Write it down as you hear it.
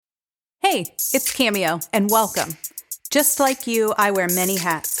Hey, it's Cameo, and welcome. Just like you, I wear many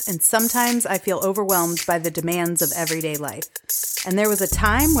hats, and sometimes I feel overwhelmed by the demands of everyday life. And there was a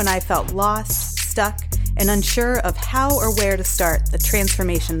time when I felt lost, stuck, and unsure of how or where to start the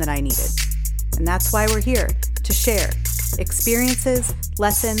transformation that I needed. And that's why we're here, to share experiences,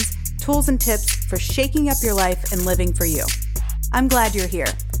 lessons, tools, and tips for shaking up your life and living for you. I'm glad you're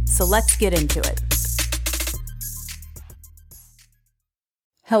here, so let's get into it.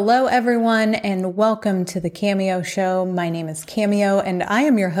 Hello, everyone, and welcome to the Cameo Show. My name is Cameo, and I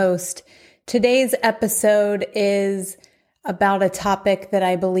am your host. Today's episode is about a topic that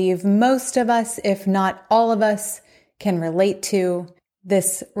I believe most of us, if not all of us, can relate to.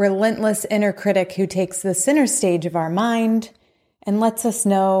 This relentless inner critic who takes the center stage of our mind and lets us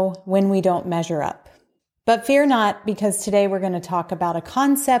know when we don't measure up. But fear not, because today we're going to talk about a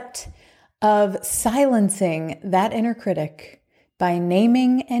concept of silencing that inner critic by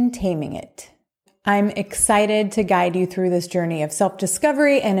naming and taming it. I'm excited to guide you through this journey of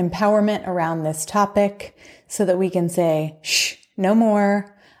self-discovery and empowerment around this topic so that we can say, shh, no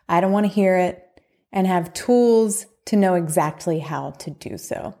more, I don't want to hear it, and have tools to know exactly how to do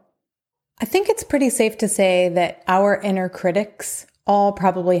so. I think it's pretty safe to say that our inner critics all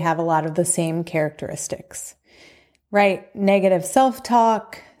probably have a lot of the same characteristics, right? Negative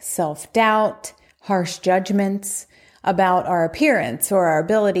self-talk, self-doubt, harsh judgments about our appearance or our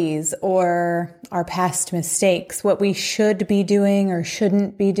abilities or our past mistakes, what we should be doing or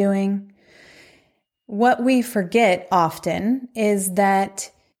shouldn't be doing. What we forget often is that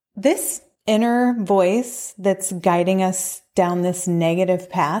this inner voice that's guiding us down this negative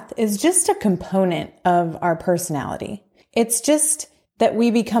path is just a component of our personality. It's just that we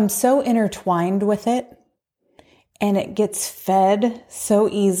become so intertwined with it, and it gets fed so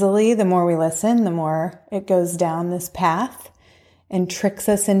easily. The more we listen, the more it goes down this path and tricks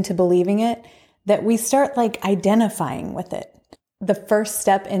us into believing it, that we start identifying with it. The first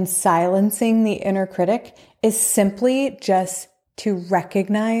step in silencing the inner critic is simply just to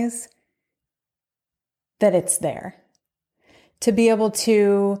recognize that it's there. To be able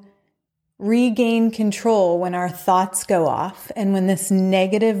to regain control when our thoughts go off and when this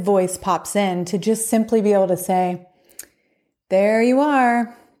negative voice pops in, to just simply be able to say, there you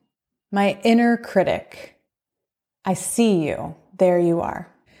are, my inner critic. I see you. There you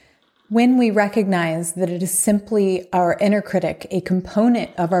are. When we recognize that it is simply our inner critic, a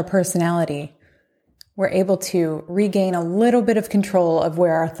component of our personality, we're able to regain a little bit of control of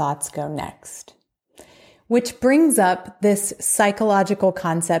where our thoughts go next. Which brings up this psychological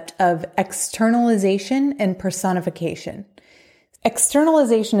concept of externalization and personification.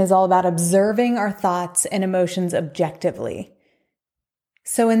 Externalization is all about observing our thoughts and emotions objectively.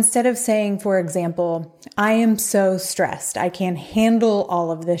 So instead of saying, for example, I am so stressed, I can't handle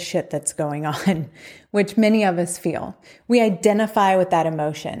all of this shit that's going on, which many of us feel, we identify with that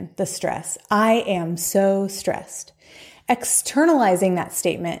emotion, the stress. I am so stressed. Externalizing that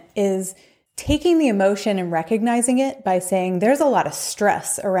statement is taking the emotion and recognizing it by saying there's a lot of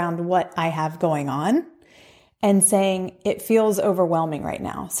stress around what I have going on, and saying it feels overwhelming right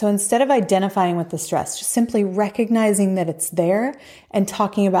now. So instead of identifying with the stress, just simply recognizing that it's there and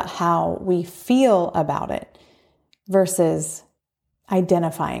talking about how we feel about it versus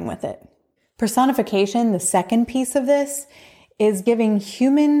identifying with it. Personification, the second piece of this, is giving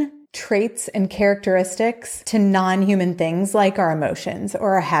human traits and characteristics to non-human things like our emotions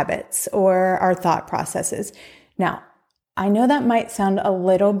or our habits or our thought processes. Now, I know that might sound a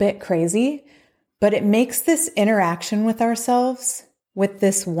little bit crazy, but it makes this interaction with ourselves, with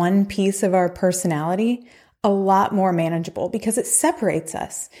this one piece of our personality, a lot more manageable because it separates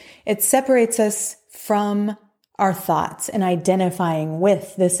us. It separates us from our thoughts and identifying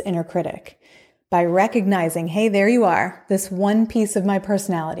with this inner critic by recognizing, hey, there you are, this one piece of my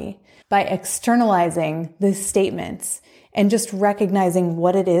personality, by externalizing these statements and just recognizing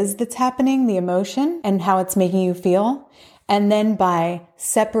what it is that's happening, the emotion, and how it's making you feel. And then by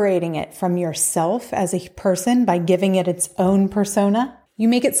separating it from yourself as a person, by giving it its own persona, you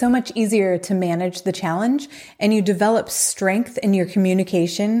make it so much easier to manage the challenge, and you develop strength in your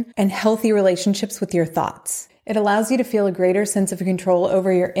communication and healthy relationships with your thoughts. It allows you to feel a greater sense of control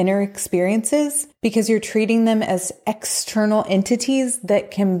over your inner experiences because you're treating them as external entities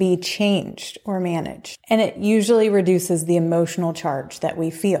that can be changed or managed. And it usually reduces the emotional charge that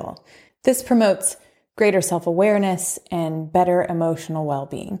we feel. This promotes greater self-awareness and better emotional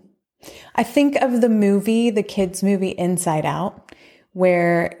well-being. I think of the kids' movie Inside Out,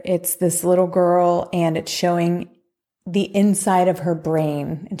 where it's this little girl and it's showing the inside of her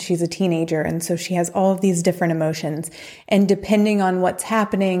brain, and she's a teenager. And so she has all of these different emotions, and depending on what's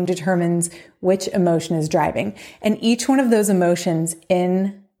happening determines which emotion is driving. And each one of those emotions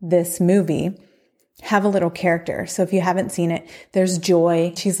in this movie have a little character. So if you haven't seen it, there's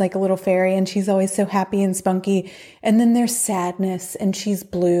joy. She's like a little fairy and she's always so happy and spunky. And then there's sadness and she's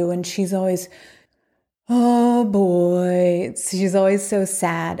blue and she's always, oh boy, she's always so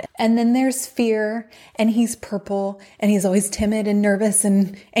sad. And then there's fear and he's purple and he's always timid and nervous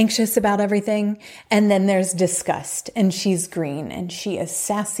and anxious about everything. And then there's disgust and she's green and she is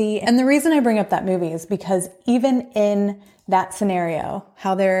sassy. And the reason I bring up that movie is because even in that scenario,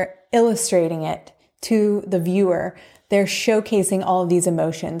 how they're illustrating it to the viewer, they're showcasing all of these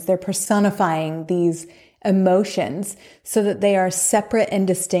emotions. They're personifying these emotions so that they are separate and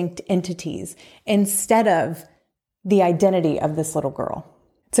distinct entities instead of the identity of this little girl.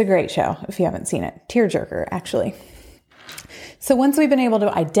 It's a great show if you haven't seen it. Tearjerker, actually. So once we've been able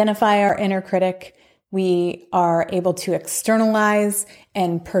to identify our inner critic, we are able to externalize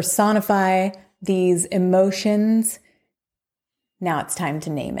and personify these emotions. Now it's time to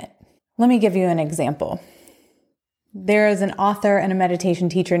name it. Let me give you an example. There is an author and a meditation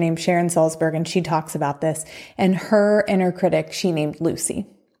teacher named Sharon Salzberg, and she talks about this. And her inner critic, she named Lucy.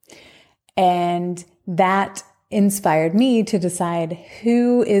 And that inspired me to decide,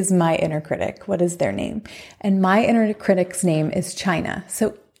 who is my inner critic? What is their name? And my inner critic's name is China.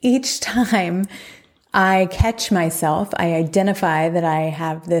 So each time I catch myself, I identify that I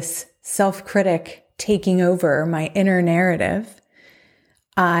have this self-critic taking over my inner narrative.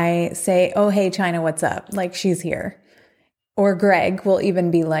 I say, oh, hey, China, what's up? Like, she's here. Or Greg will even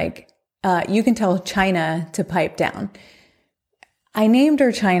be like, you can tell China to pipe down. I named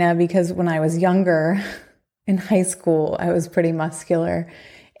her China because when I was younger in high school, I was pretty muscular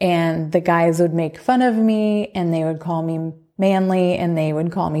and the guys would make fun of me and they would call me manly and they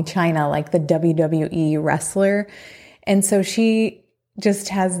would call me China, like the WWE wrestler. And so she just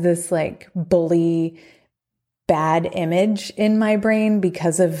has this like bully bad image in my brain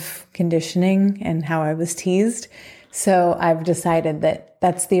because of conditioning and how I was teased. So I've decided that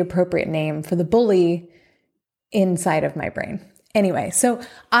that's the appropriate name for the bully inside of my brain. Anyway, so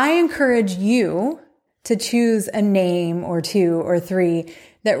I encourage you to choose a name or two or three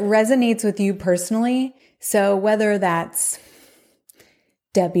that resonates with you personally. So whether that's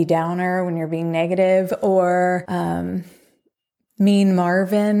Debbie Downer when you're being negative, or Mean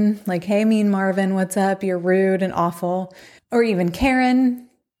Marvin, like, hey, Mean Marvin, what's up? You're rude and awful. Or even Karen.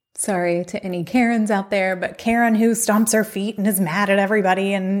 Sorry to any Karens out there, but Karen who stomps her feet and is mad at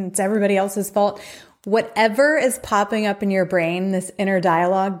everybody and it's everybody else's fault. Whatever is popping up in your brain, this inner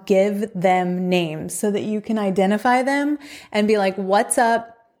dialogue, give them names so that you can identify them and be like, what's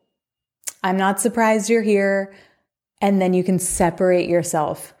up? I'm not surprised you're here. And then you can separate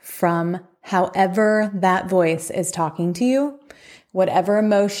yourself from however that voice is talking to you. Whatever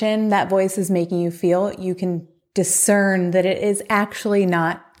emotion that voice is making you feel, you can discern that it is actually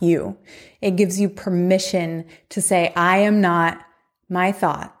not you. It gives you permission to say, I am not my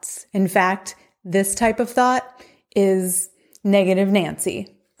thoughts. In fact, this type of thought is negative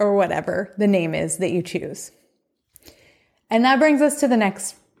Nancy, or whatever the name is that you choose. And that brings us to the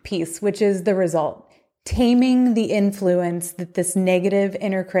next piece, which is the result. Taming the influence that this negative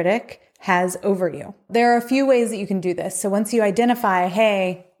inner critic has over you. There are a few ways that you can do this. So once you identify,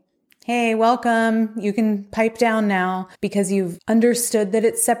 hey, welcome, you can pipe down now because you've understood that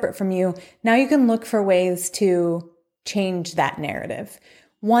it's separate from you. Now you can look for ways to change that narrative.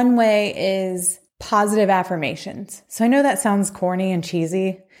 One way is positive affirmations. So I know that sounds corny and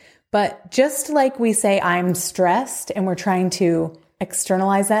cheesy, but just like we say, I'm stressed, and we're trying to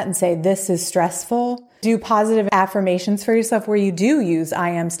externalize that and say, this is stressful. Do positive affirmations for yourself where you do use I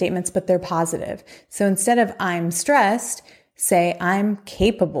am statements, but they're positive. So instead of I'm stressed, say I'm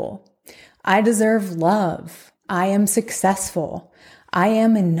capable. I deserve love. I am successful. I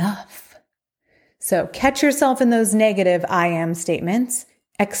am enough. So catch yourself in those negative I am statements,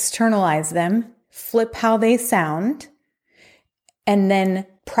 externalize them, flip how they sound, and then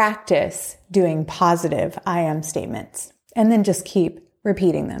practice doing positive I am statements. And then just keep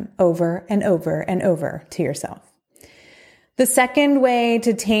repeating them over and over and over to yourself. The second way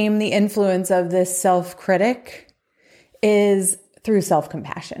to tame the influence of this self-critic is through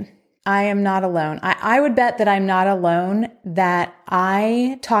self-compassion. I am not alone. I would bet that I'm not alone, that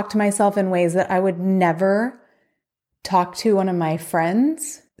I talk to myself in ways that I would never talk to one of my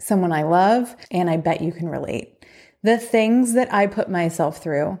friends, someone I love, and I bet you can relate. The things that I put myself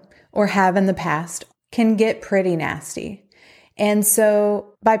through or have in the past can get pretty nasty. And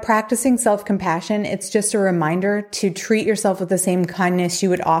so by practicing self-compassion, it's just a reminder to treat yourself with the same kindness you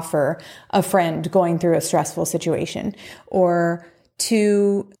would offer a friend going through a stressful situation, or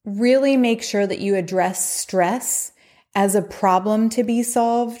to really make sure that you address stress as a problem to be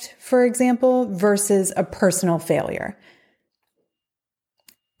solved, for example, versus a personal failure.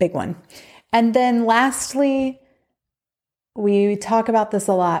 Big one. And then lastly, we talk about this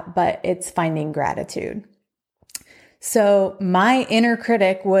a lot, but it's finding gratitude. So my inner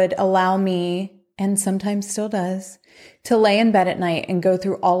critic would allow me, and sometimes still does, to lay in bed at night and go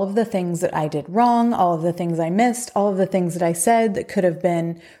through all of the things that I did wrong, all of the things I missed, all of the things that I said that could have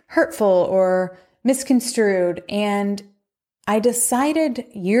been hurtful or misconstrued. And I decided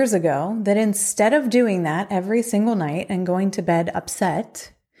years ago that instead of doing that every single night and going to bed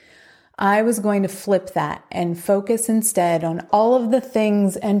upset, I was going to flip that and focus instead on all of the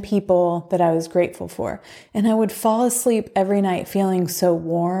things and people that I was grateful for. And I would fall asleep every night feeling so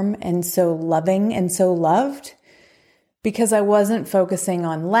warm and so loving and so loved because I wasn't focusing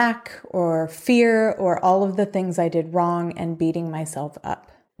on lack or fear or all of the things I did wrong and beating myself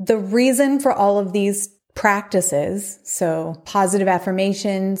up. The reason for all of these practices, so positive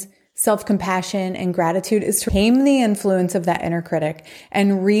affirmations, self-compassion, and gratitude, is to tame the influence of that inner critic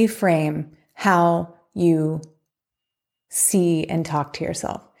and reframe how you see and talk to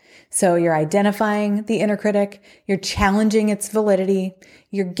yourself. So you're identifying the inner critic, you're challenging its validity,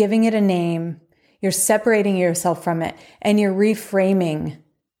 you're giving it a name, you're separating yourself from it, and you're reframing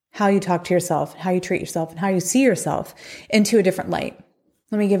how you talk to yourself, how you treat yourself, and how you see yourself into a different light.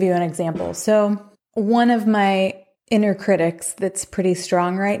 Let me give you an example. So one of my inner critics that's pretty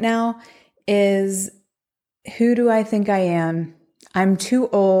strong right now is, who do I think I am? I'm too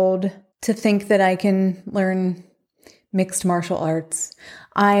old to think that I can learn mixed martial arts.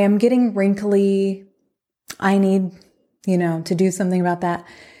 I am getting wrinkly. I need, to do something about that.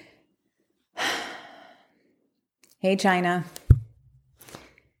 Hey, China.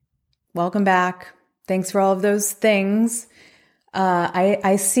 Welcome back. Thanks for all of those things.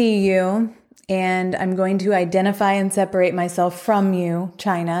 I see you. And I'm going to identify and separate myself from you,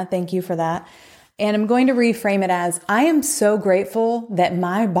 China. Thank you for that. And I'm going to reframe it as, I am so grateful that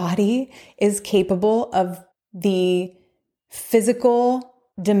my body is capable of the physical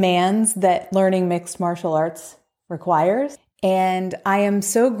demands that learning mixed martial arts requires. And I am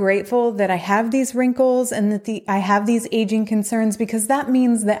so grateful that I have these wrinkles and that I have these aging concerns, because that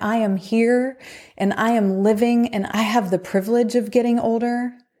means that I am here and I am living and I have the privilege of getting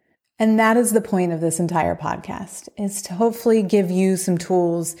older. And that is the point of this entire podcast, is to hopefully give you some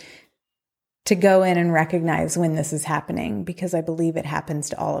tools to go in and recognize when this is happening, because I believe it happens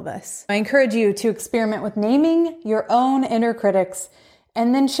to all of us. I encourage you to experiment with naming your own inner critics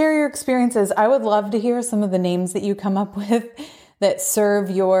and then share your experiences. I would love to hear some of the names that you come up with that serve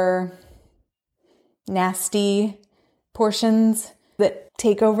your nasty portions that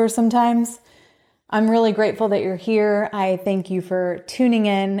take over sometimes. I'm really grateful that you're here. I thank you for tuning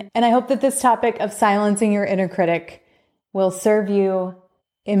in. And I hope that this topic of silencing your inner critic will serve you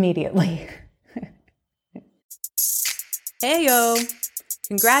immediately. Hey, yo.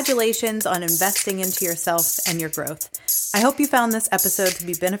 Congratulations on investing into yourself and your growth. I hope you found this episode to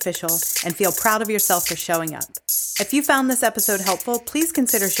be beneficial and feel proud of yourself for showing up. If you found this episode helpful, please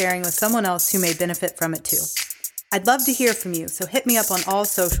consider sharing with someone else who may benefit from it too. I'd love to hear from you, so hit me up on all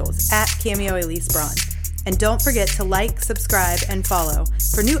socials at Cameo Elise Braun. And don't forget to like, subscribe, and follow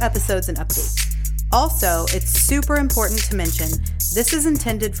for new episodes and updates. Also, it's super important to mention this is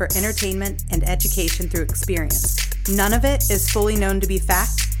intended for entertainment and education through experience. None of it is fully known to be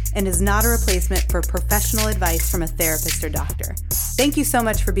fact and is not a replacement for professional advice from a therapist or doctor. Thank you so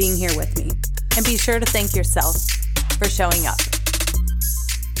much for being here with me, and be sure to thank yourself for showing up.